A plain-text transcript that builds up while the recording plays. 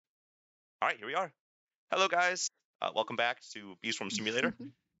All right, here we are. Hello, guys. Welcome back to Beeswarm Simulator.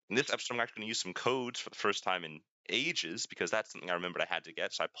 In this episode, I'm actually going to use some codes for the first time in ages because that's something I remembered I had to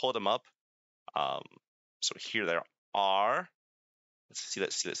get. So I pulled them up. Um, so here there are.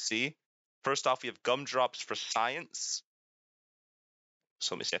 Let's see. First off, we have gumdrops for science.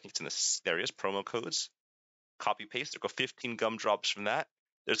 So let me see. I think it's in this. There it is. Promo codes. Copy paste. There go 15 gumdrops from that.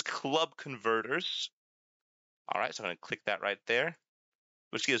 There's club converters. All right, so I'm going to click that right there,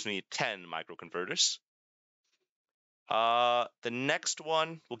 which gives me 10 microconverters. The next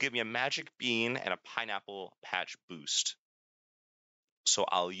one will give me a magic bean and a pineapple patch boost. So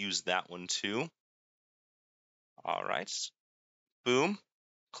I'll use that one too. All right. Boom.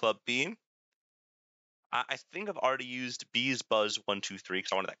 Club bean. I think I've already used Bees Buzz 123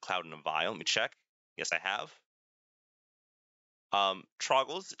 because I wanted that cloud in a vial. Let me check. Yes, I have.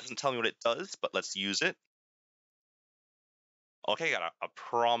 Troggles. It doesn't tell me what it does, but let's use it. Okay, got a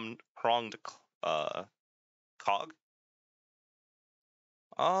pronged cog.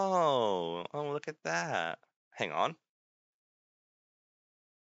 Oh, look at that. Hang on.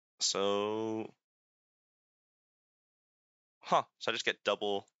 So, so I just get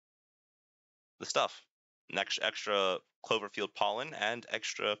double the stuff. An extra Cloverfield pollen and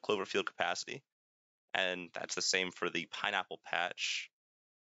extra Cloverfield capacity. And that's the same for the pineapple patch.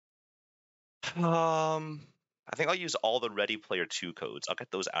 I think I'll use all the Ready Player 2 codes. I'll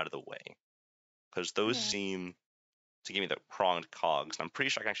get those out of the way. Because those seem to give me the pronged cogs. And I'm pretty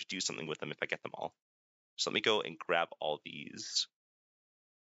sure I can actually do something with them if I get them all. So let me go and grab all these.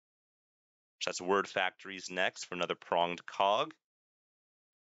 So that's Word Factories next for another pronged cog.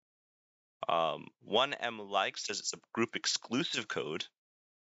 1M Like says it's a group exclusive code.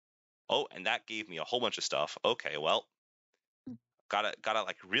 Oh, and that gave me a whole bunch of stuff. Okay, well, gotta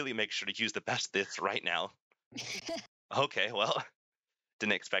like really make sure to use the best this right now. Okay, well,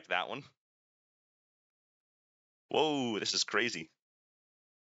 didn't expect that one. Whoa, this is crazy.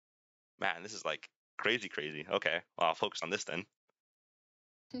 Man, this is like crazy. Okay, well, I'll focus on this then.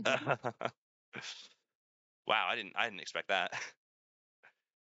 Wow, I didn't expect that.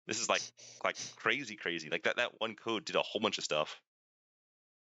 This is like crazy. Like that one code did a whole bunch of stuff.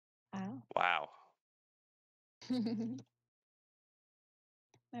 Wow. Wow.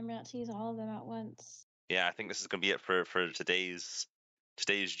 Remember not to use all of them at once. Yeah, I think this is gonna be it for today's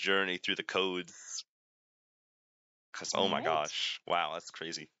journey through the codes. Cause oh my gosh, wow, that's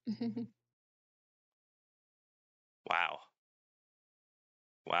crazy. Wow.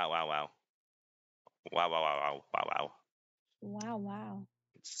 Wow. Wow.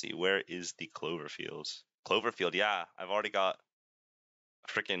 Let's see, where is the Cloverfield? Cloverfield, yeah, I've already got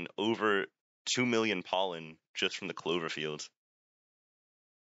freaking over 2 million pollen just from the Cloverfield.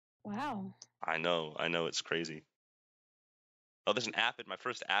 Wow. I know, it's crazy. Oh, there's an aphid, my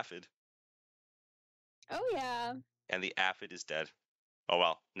first aphid. Oh yeah. And the aphid is dead. Oh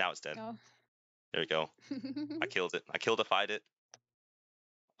well, now it's dead. Oh. There we go. I killed it. I killified it.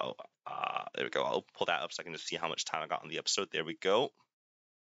 Oh, there we go. I'll pull that up so I can just see how much time I got on the episode. There we go.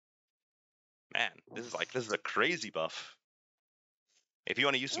 Man, this is a crazy buff. If you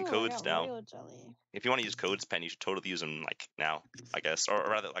want to use some codes now, if you want to use codes, Pen, you should totally use them like now, I guess, or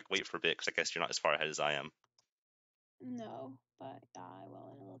rather like wait for a bit because I guess you're not as far ahead as I am. No, but I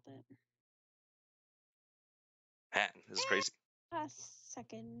will in a little bit. Man, this is crazy. A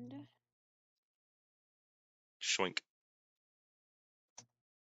second. Shoink.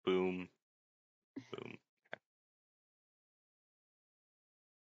 Boom. Boom. Okay.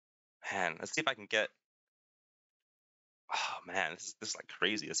 Man, let's see if I can get. Oh man, this is like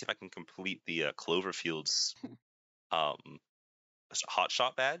crazy. Let's see if I can complete the Cloverfield's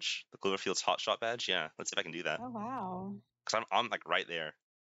hotshot badge. The Cloverfield's hotshot badge. Yeah, let's see if I can do that. Oh wow. Because I'm like right there.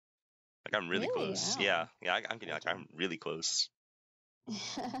 Like I'm really close. Wow. Yeah. I'm getting like I'm really close.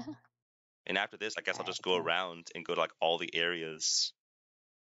 And after this, I guess I'll just go around and go to like all the areas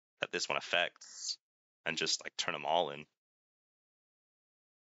that this one affects, and just like turn them all in.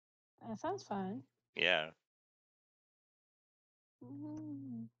 That sounds fun. Yeah. I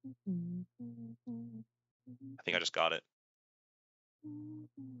think I just got it.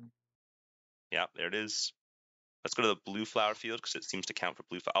 Yeah, there it is. Let's go to the blue flower field because it seems to count for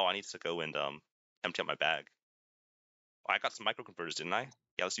blue. Oh, I need to go and empty out my bag. Oh, I got some microconverters, didn't I?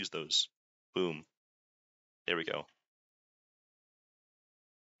 Yeah, let's use those. Boom. There we go.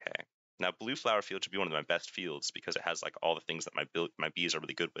 Okay. Now, blue flower field should be one of my best fields because it has like all the things that my bees are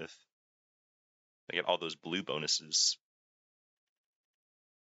really good with. I get all those blue bonuses.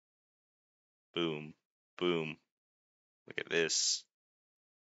 Boom. Look at this.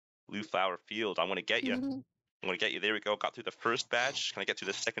 Blue flower field. I want to get you. I'm gonna get you. There we go. Got through the first badge. Can I get through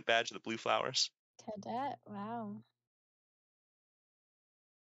the second badge of the blue flowers? Cadet, wow.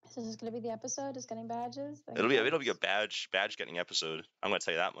 So this is gonna be the episode, just getting badges? It'll be a badge getting episode. I'm gonna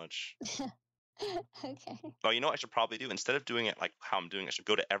tell you that much. Okay. Oh, you know what I should probably do? Instead of doing it like how I'm doing, I should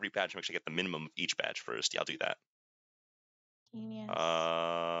go to every badge and make sure I get the minimum of each badge first. Yeah, I'll do that. Genius.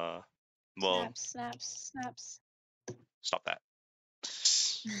 Well, Snaps. stop that.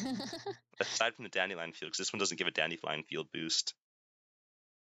 Aside from the dandelion field, because this one doesn't give a dandelion field boost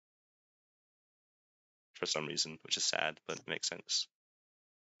for some reason, which is sad, but it makes sense.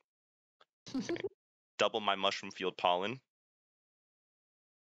 Okay. Double my mushroom field pollen.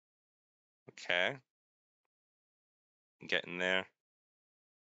 Okay. Get in there.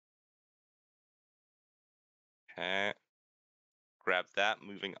 Okay. Grab that.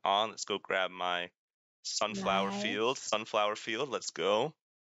 Moving on. Let's go grab my sunflower field. Sunflower field. Let's go.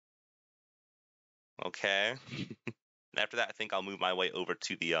 Okay. And after that, I think I'll move my way over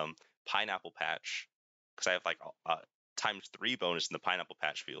to the pineapple patch, because I have like ×3 bonus in the pineapple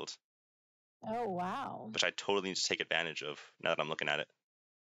patch field. Oh wow. Which I totally need to take advantage of now that I'm looking at it.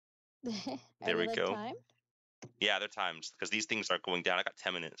 There we go. Timed? Yeah, they're timed because these things are going down. I got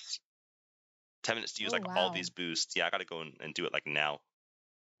 10 minutes. 10 minutes to use all these boosts. Yeah, I gotta go and do it like now.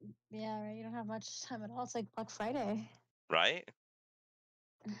 Yeah, right. You don't have much time at all. It's like Black Friday. Right?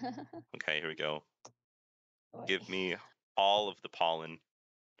 Okay, here we go. Give me all of the pollen.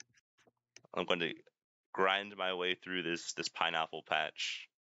 I'm going to grind my way through this pineapple patch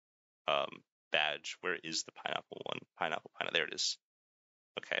badge. Where is the pineapple one? Pineapple. There it is.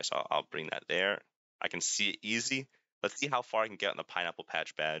 Okay, so I'll bring that there. I can see it easy. Let's see how far I can get on the pineapple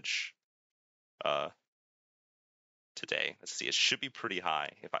patch badge today. Let's see. It should be pretty high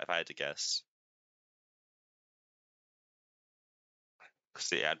if I had to guess.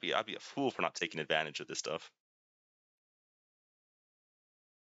 See, I'd be a fool for not taking advantage of this stuff.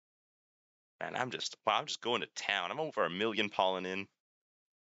 Man, I'm just going to town. I'm over 1 million pollen in.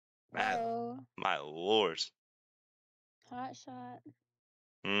 Man, whoa. My lord. Hot shot.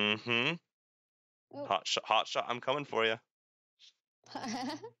 Mm-hmm. Oh. Hot shot. I'm coming for you.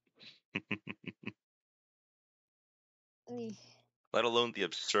 Let alone the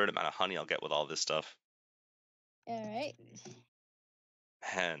absurd amount of honey I'll get with all this stuff. All right.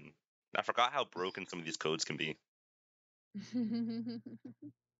 Man, I forgot how broken some of these codes can be.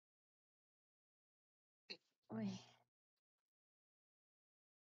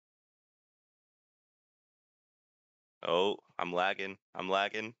 Oh, I'm lagging.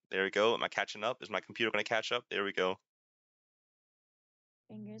 There we go. Am I catching up? Is my computer going to catch up? There we go.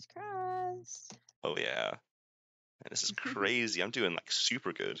 Fingers crossed. Oh, yeah. Man, this is crazy. I'm doing like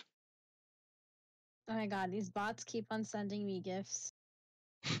super good. Oh my god, these bots keep on sending me gifts.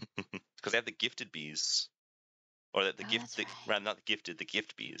 Because they have the gifted bees. Or the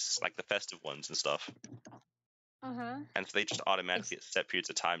gift bees, like the festive ones and stuff. Uh-huh. And so they just automatically at set periods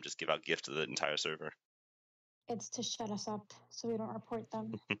of time just give out gifts to the entire server. It's to shut us up so we don't report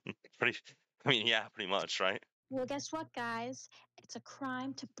them. Pretty much, right? Well, guess what, guys? It's a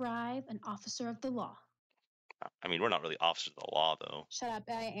crime to bribe an officer of the law. I mean, we're not really officers of the law, though. Shut up,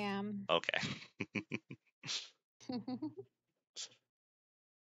 I am. Okay.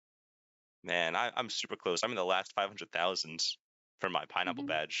 Man, I'm super close. I'm in the last 500,000 for my pineapple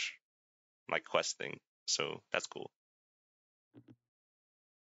badge, my quest thing. So that's cool.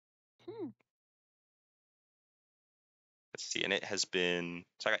 Let's see, and it has been.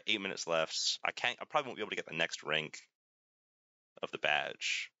 So I got 8 minutes left. I probably won't be able to get the next rank of the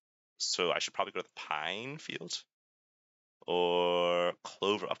badge. So I should probably go to the pine field or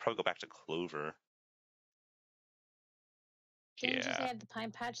clover. I'll probably go back to clover. Didn't you say I had the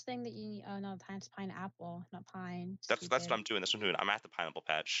pine patch thing that you? Oh no, it's pineapple, not pine. That's what I'm doing. I'm at the pineapple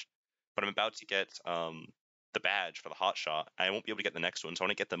patch, but I'm about to get the badge for the hot shot. I won't be able to get the next one, so I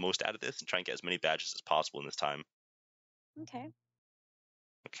want to get the most out of this and try and get as many badges as possible in this time. Okay.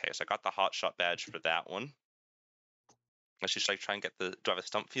 Okay, so I got the hot shot badge for that one. Let's just try and get the. Do I have a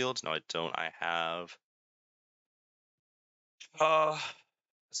stump field? No, I don't. I have.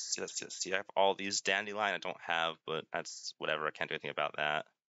 Let's see. I have all these dandelion. I don't have, but that's whatever. I can't do anything about that.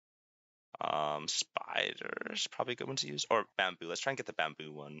 Spiders, probably a good one to use, or bamboo. Let's try and get the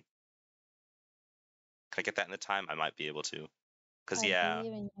bamboo one. Can I get that in the time? I might be able to. Because yeah,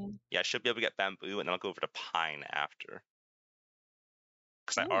 I should be able to get bamboo, and then I'll go over to pine after.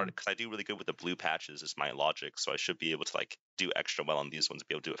 Because I do really good with the blue patches is my logic, so I should be able to like do extra well on these ones and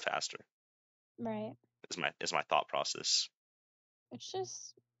be able to do it faster. Right. Is my thought process. Which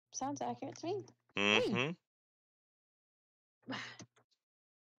just sounds accurate to me. Mm-hmm.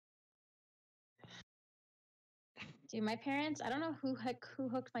 Dude, my parents, I don't know who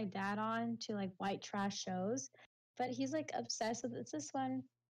hooked my dad on to like white trash shows, but he's like obsessed with it's this one.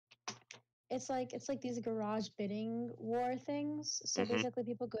 It's like these garage bidding war things. So Mm-hmm. basically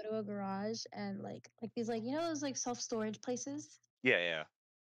people go to a garage and like these like those like self-storage places. Yeah, yeah.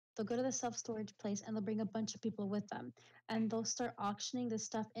 They'll go to the self-storage place and they'll bring a bunch of people with them and they'll start auctioning the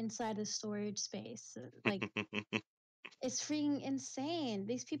stuff inside the storage space. Like it's freaking insane.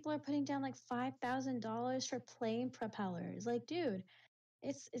 These people are putting down like $5,000 for plane propellers. Like, dude,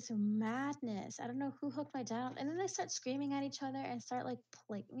 it's madness. I don't know who hooked my dad, and then they start screaming at each other and start like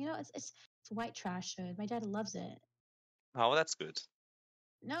play. It's white trash show. My dad loves it. Oh, well, that's good.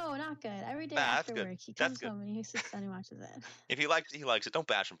 No, not good. Every day Nah, that's after good. work, he That's comes good. home and he sits down and watches it. If he likes it, he likes it. Don't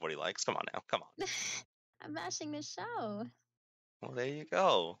bash him for what he likes. Come on now. Come on. I'm bashing this show. Well, there you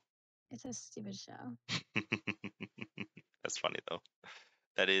go. It's a stupid show. That's funny though.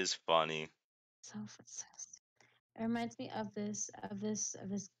 That is funny. So it reminds me of this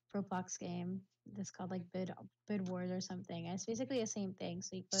Roblox game. That's called like Bid Wars or something. And it's basically the same thing.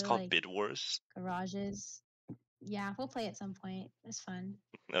 So you go It's to called like Bid Wars. garages. Yeah, we'll play at some point. It's fun.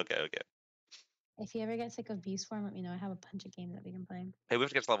 Okay, okay. If you ever get sick of Beast Form, let me know. I have a bunch of games that we can play. Hey, we have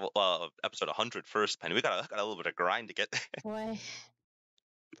to get to level episode 100 first, Penny. We got a little bit of grind to get there. Boy,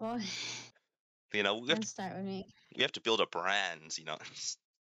 boy, You know, don't start with me. we have to build a brand. You know,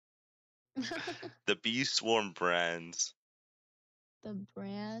 the Bee Swarm brands. The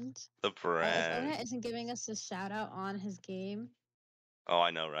brand. The If brand. Ona isn't giving us a shout out on his game. Oh,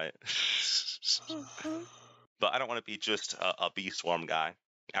 I know, right? But I don't want to be just a Bee Swarm guy.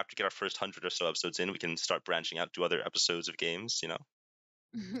 After we get our first 100 or so episodes in, we can start branching out to other episodes of games. You know.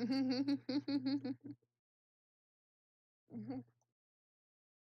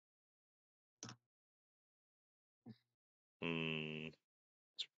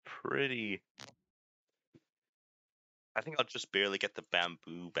 It's pretty. I think I'll just barely get the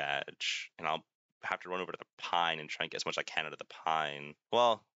bamboo badge, and I'll have to run over to the pine and try and get as much as I can out of the pine.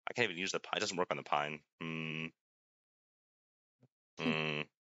 Well, I can't even use the pine. It doesn't work on the pine.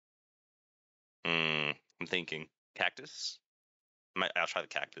 I'm thinking cactus. I'll try the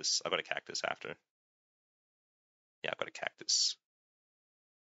cactus. I'll go to cactus after. Yeah, I'll go to cactus.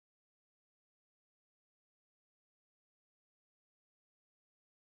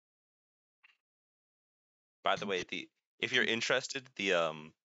 By the way, if you're interested, the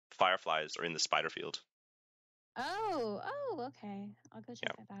fireflies are in the spider field. Oh, okay. I'll go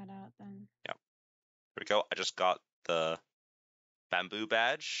check that out then. Yeah. Here we go. I just got the bamboo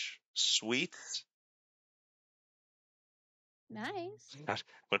badge. Sweet. Nice. I'm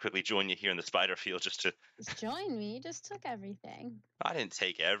gonna quickly join you here in the spider field just to. Just join me. You just took everything. I didn't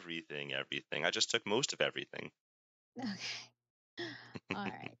take everything. I just took most of everything. Okay. All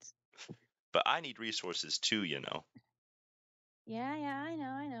right. But I need resources too, you know. Yeah, I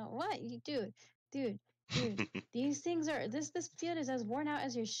know. What you dude. These things are this field is as worn out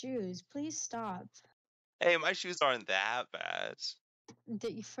as your shoes. Please stop. Hey, my shoes aren't that bad.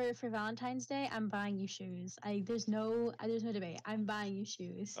 For Valentine's Day, I'm buying you shoes. There's no debate. I'm buying you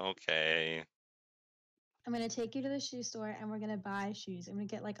shoes. Okay. I'm gonna take you to the shoe store and we're gonna buy shoes. I'm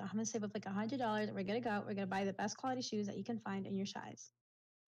gonna save up like $100. We're gonna go. We're gonna buy the best quality shoes that you can find in your size.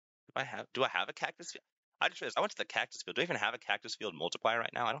 Do I have a cactus field? I just realized I went to the cactus field. Do I even have a cactus field multiplier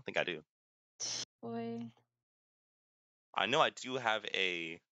right now? I don't think I do. Boy. I know I do have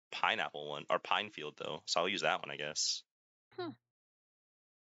a pineapple one or pine field though, so I'll use that one, I guess.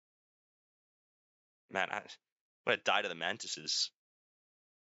 Man, I'm gonna die to the mantises.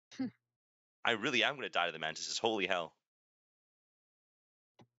 I really am gonna die to the mantises. Holy hell!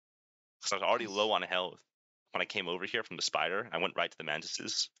 Because I was already low on health when I came over here from the spider. I went right to the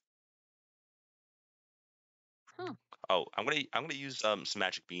mantises. Oh, I'm gonna use some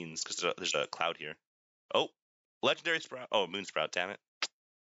magic beans because there's a cloud here. Oh, legendary sprout. Oh, moon sprout. Damn it!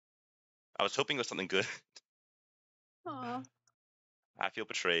 I was hoping it was something good. Aw. I feel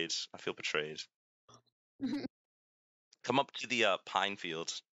betrayed. Come up to the pine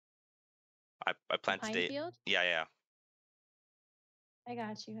field. I planted Pine field? Yeah. I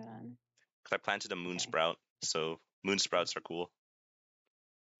got you. Hold on. Because I planted a moon sprout, so moon sprouts are cool.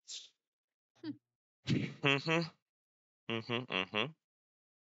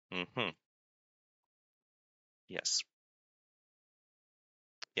 Yes.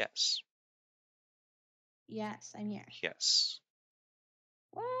 Yes, I'm here. Yes.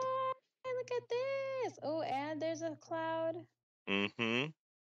 What? Look at this. Oh, and there's a cloud.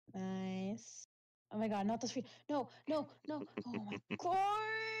 Nice. Oh my god, not this free. No. Oh my god.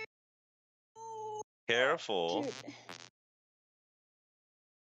 Careful. Dude.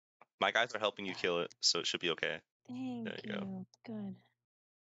 My guys are helping you kill it, so it should be okay. Thank There you go. you. Good.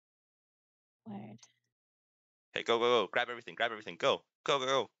 Word. Hey, go, go, go. Grab everything. Grab everything. Go. Go, go,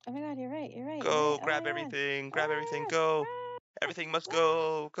 go. Oh my god, you're right. You're right. You're right. Go. Oh my Grab god. everything. Oh Grab everything. my Go. gosh. Everything must Ah,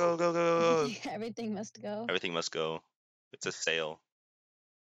 go. Go, go, go. everything must go. Everything must go. It's a sale.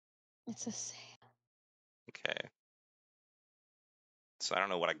 It's a sale. Okay. So I don't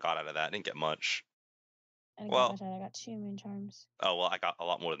know what I got out of that. I didn't get much. I didn't get Well, much out. I got 2 moon charms. oh, well, I got a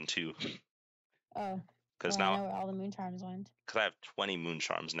lot more than 2. Oh, Because well, I now, know where all the moon charms went. because I have 20 moon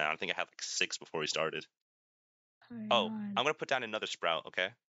charms now. I think I had like 6 before we started. Oh my Oh, god. I'm going to put down another sprout, okay?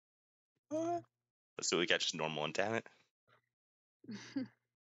 What? Let's see what we get. Just normal one. Damn it.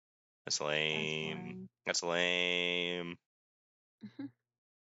 That's That's lame. boring. That's lame.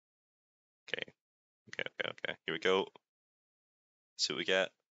 Okay. Okay, okay, okay. Here we go. See what we get.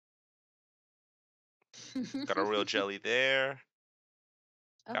 Got a royal jelly there.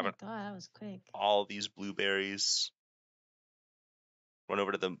 Oh Got my god, that was quick. all these blueberries. Run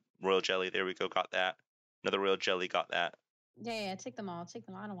over to the royal jelly. There we go. Got that. Another royal jelly. Got that. Yeah, take them all. Take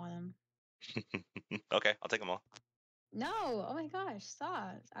them all. I don't want them. Okay, I'll take them all. No! Oh my gosh,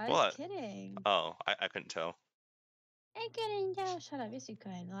 stop. I was What? kidding. Oh, I couldn't tell. I couldn't tell. Shut up. Yes, you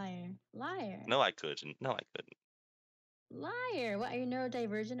could. Liar. Liar. No, I couldn't. No, I couldn't. Liar. What, are you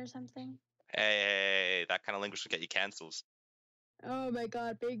neurodivergent or something? Hey, that kind of language will get you cancels. Oh my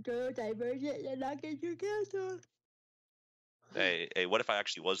god, big neurodivergent. You're not getting you canceled. Hey, what if I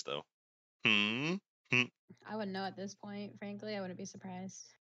actually was though? Hmm. I wouldn't know at this point. Frankly, I wouldn't be surprised.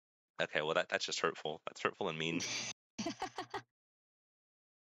 Okay, well that's just hurtful. That's hurtful and mean.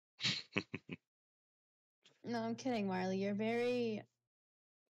 No, I'm kidding, Marley. You're very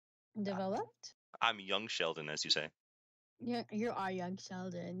developed. I'm young Sheldon, as you say. You are young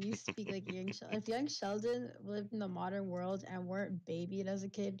Sheldon. You speak like young Sheldon. If young Sheldon lived in the modern world and weren't babied as a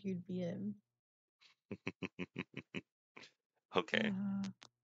kid, you'd be him. Okay.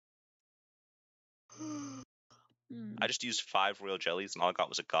 Hmm. I just used 5 royal jellies and all I got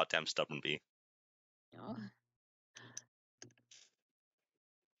was a goddamn stubborn bee. Oh,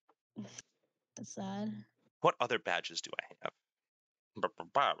 that's sad. What other badges do I have?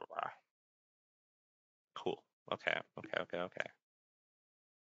 Cool. Okay.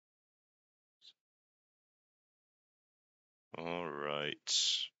 All right.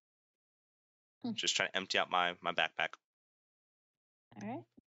 Hmm. Just trying to empty out my backpack. All right.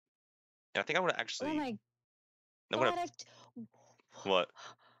 And I think I would Oh actually. my No, god! what?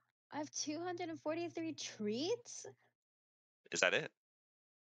 I have 243 treats. Is that it?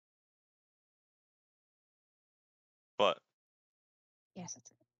 What? Yes, that's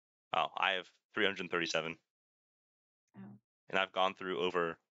it. Oh, I have 337. Oh. And I've gone through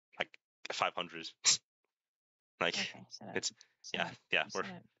over like 500. Like Okay, shut up. it's Shut up. yeah, Shut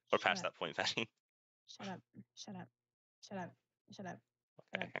up. we're Shut past up. that point, Fanny. Shut up. Shut up. Shut up. Shut up.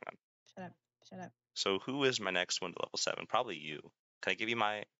 Shut Okay, up. hang on. Shut up. Shut up. So who is my next one to level 7? Probably you. Can I give you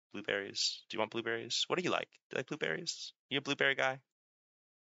my blueberries? Do you want blueberries? What do you like? Do you like blueberries? You a blueberry guy?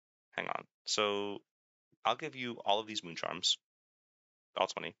 Hang on. So I'll give you all of these moon charms. All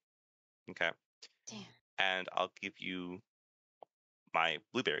 20. Okay. Damn. And I'll give you my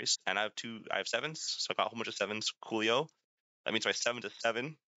blueberries. And I have 7s, so I got a whole bunch of 7s. Coolio. That means my 7 to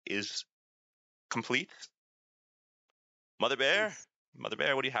 7 is complete. Mother Bear? Yes. Mother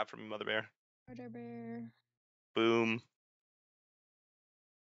Bear, what do you have for me, Mother Bear? Murder bear. Boom.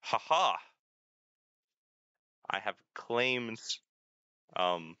 Haha. I have claimed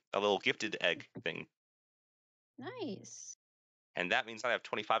a little gifted egg thing. Nice. And that means I have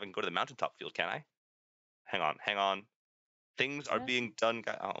 25 and can go to the mountaintop field, can I? Hang on. Things are Yes. being done.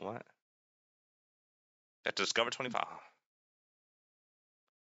 Oh, what? I have to discover 25.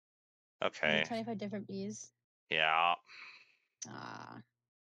 You Okay. need 25 different bees. Yeah. Ah.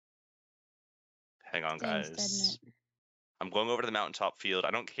 Hang on, Stings, guys. doesn't it? I'm going over to the mountaintop field.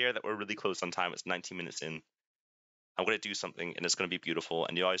 I don't care that we're really close on time. It's 19 minutes in. I'm going to do something, and it's going to be beautiful,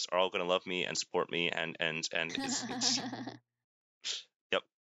 and you guys are all going to love me and support me, and it's yep.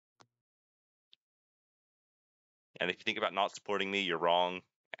 And if you think about not supporting me, you're wrong,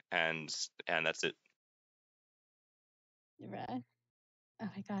 and that's it. You're right. Oh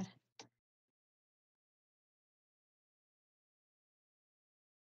my god.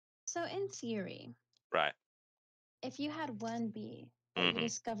 So in theory, Right. if you had one bee, but you Mm-hmm.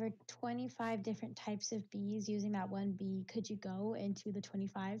 discovered 25 different types of bees using that one bee, could you go into the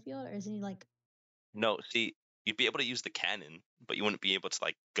 25 field, or isn't he like? No, see, you'd be able to use the cannon, but you wouldn't be able to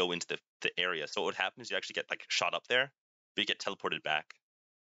like go into the area. So what would happen is you actually get like shot up there, but you get teleported back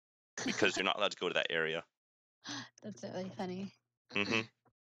because you're not allowed to go to that area. That's really funny. Mm-hmm.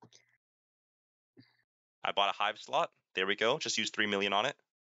 I bought a hive slot. There we go. Just used 3 million on it.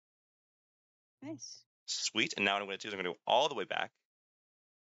 Nice. Sweet. And now what I'm going to do is I'm going to go all the way back.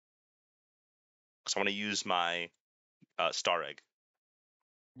 Because I want to use my star egg.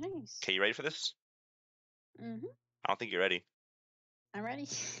 Nice. Okay, you ready for this? Mm-hmm. I don't think you're ready. I'm ready.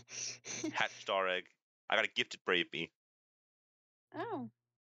 Hatch star egg. I got a gifted brave bee. Oh,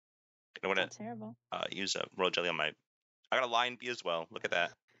 I'm going not terrible. to use a royal jelly on my. I got a lion bee as well. Look at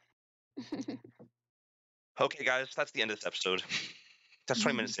that. Okay, guys, that's the end of this episode. That's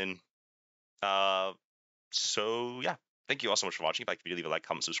 20 minutes in. So yeah, thank you all so much for watching. If you like the video, leave a like,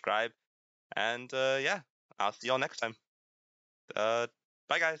 comment, subscribe, and yeah, I'll see y'all next time. Bye,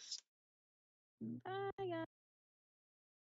 guys. Bye, guys.